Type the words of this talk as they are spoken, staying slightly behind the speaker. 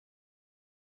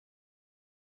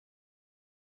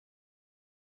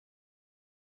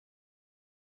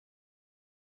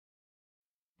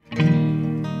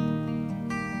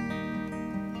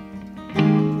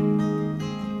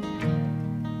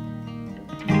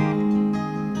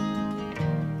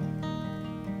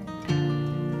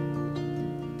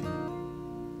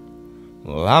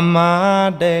Well, I'm my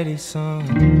daddy's son.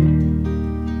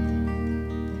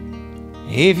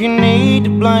 If you need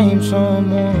to blame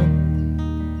someone,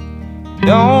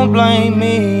 don't blame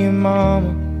me or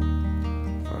mama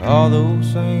for all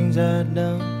those things I've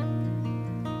done.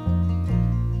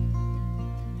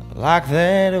 Like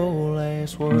that old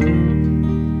last word,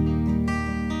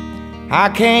 I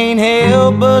can't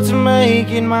help but to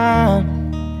make it mine.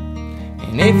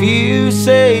 And if you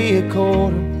say a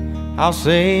quarter, I'll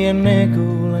say a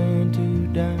nickel and 2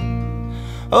 dimes.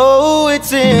 Oh,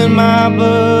 it's in my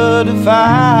blood to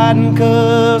fight and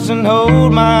cuss and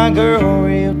hold my girl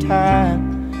real tight,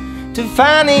 to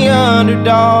find the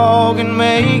underdog and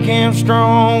make him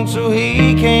strong so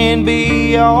he can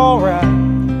be alright.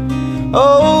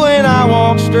 Oh, and I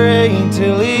walk straight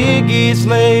till it gets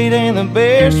late and the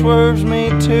bear swerves me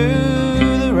to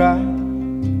the right.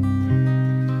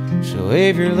 So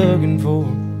if you're looking for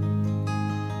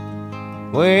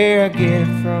where I get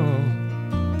it from,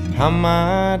 I'm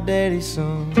my daddy's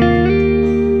son.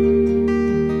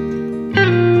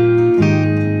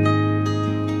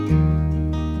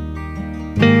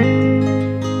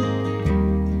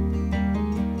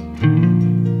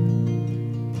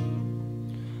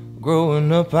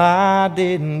 Growing up I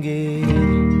didn't get it.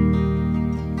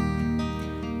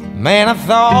 Man, I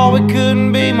thought we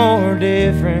couldn't be more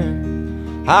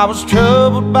different. I was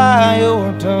troubled by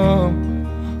your tongue,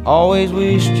 always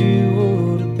wished you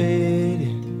would have bet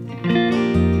it,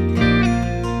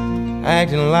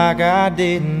 acting like I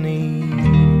didn't need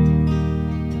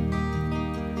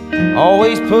it,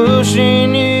 always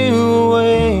pushing you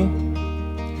away.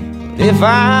 But if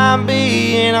I'm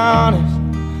being honest,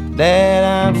 Dad,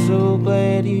 I'm so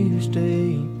glad you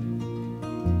stayed.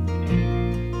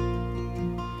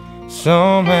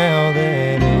 Somehow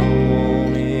that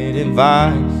unwanted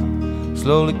advice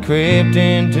slowly crept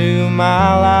into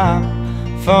my life.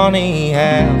 Funny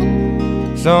how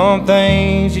some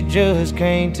things you just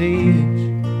can't teach.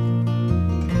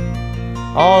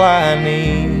 All I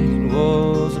needed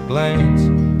was a glance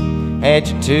at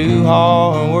your 2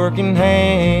 hard-working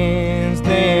hands,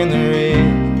 then the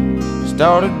rest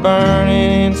started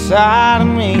burning inside of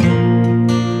me.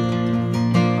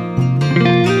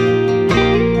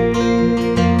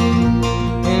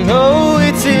 And oh,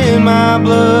 it's in my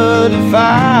blood to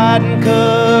fight and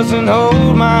cuss and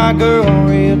hold my girl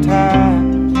real tight,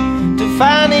 to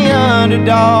find the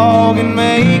underdog and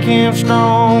make him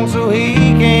strong so he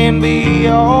can be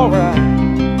alright.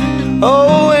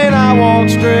 Oh, and I walk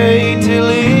straight till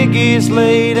it gets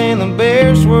late and the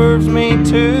bear swerves me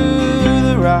to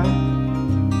the right.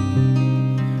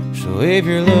 So if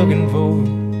you're looking for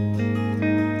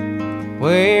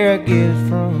where I get it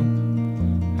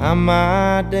from, I'm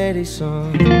my daddy's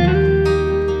son.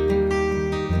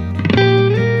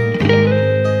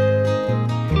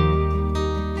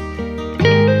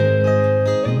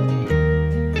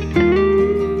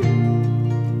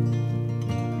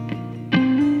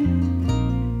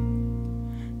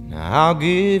 Now I'll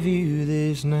give you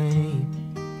this name.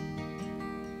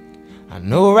 I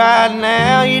know right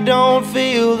now you don't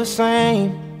feel the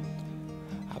same.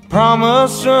 I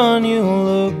promise, son, you'll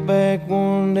look back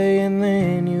one day and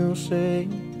then you'll say,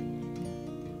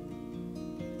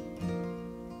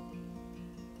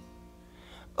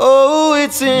 oh,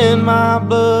 it's in my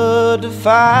blood to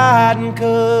fight and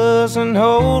cuss and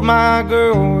hold my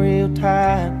girl real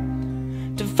tight,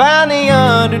 to find the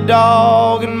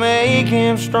underdog and make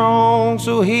him strong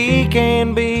so he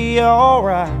can be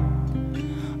alright.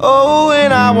 Oh,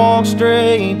 and I walk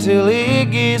straight till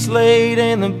it gets late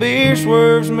and the beer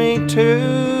swerves me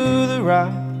to the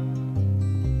right.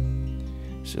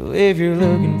 So if you're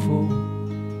looking for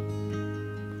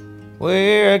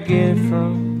where I get it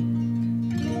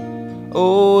from,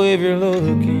 oh, if you're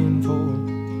looking for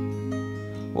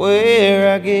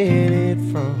where I get it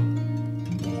from,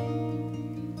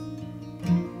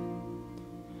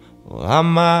 well,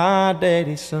 I'm my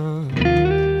daddy's son.